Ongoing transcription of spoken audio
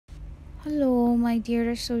Hello, my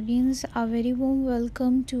dearest audience. A very warm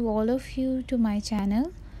welcome to all of you to my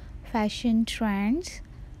channel, Fashion Trends.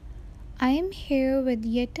 I am here with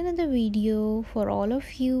yet another video for all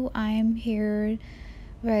of you. I am here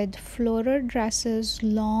with floral dresses,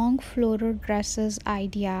 long floral dresses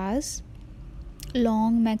ideas,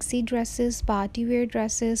 long maxi dresses, party wear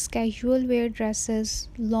dresses, casual wear dresses,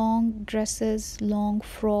 long dresses, long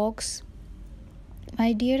frocks.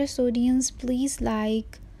 My dearest audience, please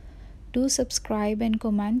do subscribe and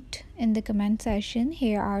comment in the comment section.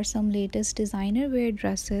 Here are some latest designer wear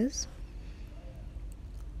dresses.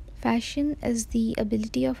 Fashion is the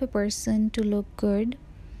ability of a person to look good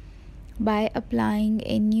by applying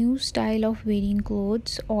a new style of wearing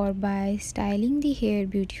clothes or by styling the hair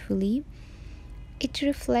beautifully. It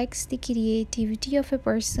reflects the creativity of a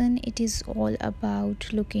person. It is all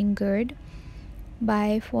about looking good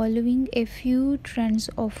by following a few trends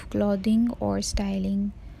of clothing or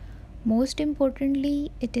styling. Most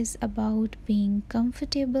importantly, it is about being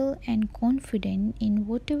comfortable and confident in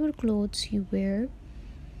whatever clothes you wear.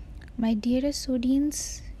 My dearest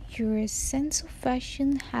audience, your sense of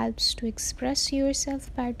fashion helps to express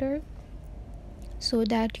yourself better so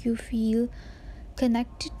that you feel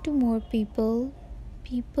connected to more people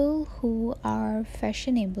who are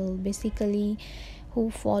fashionable, basically who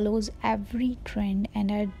follows every trend and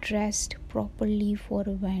are dressed properly for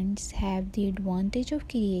events, have the advantage of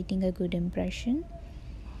creating a good impression.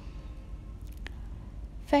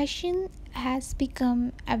 Fashion has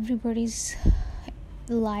become everybody's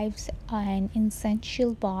lives an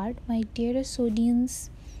essential part. My dearest audience,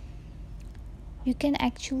 you can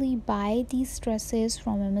actually buy these dresses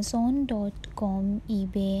from Amazon.com,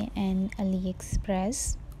 eBay, and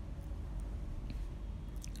AliExpress.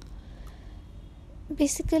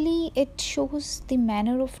 Basically, it shows the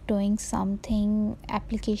manner of doing something,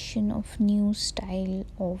 application of new style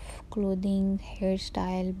of clothing,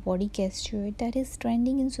 hairstyle, body gesture that is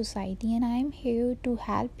trending in society, and I am here to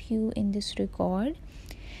help you in this regard.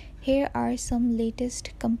 Here are some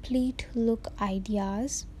latest complete look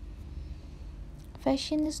ideas.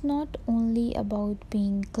 Fashion is not only about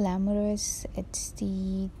being glamorous, it's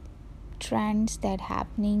the trends that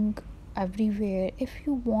happening everywhere. If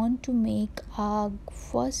you want to make a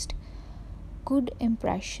first good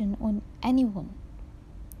impression on anyone,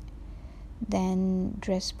 then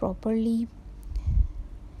dress properly.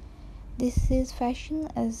 This is fashion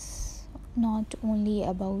is not only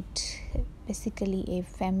about basically a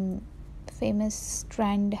famous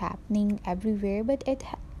trend happening everywhere, but it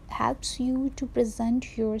helps you to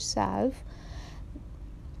present yourself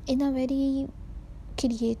in a very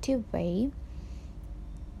creative way.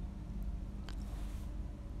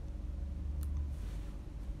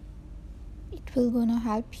 It will gonna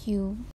help you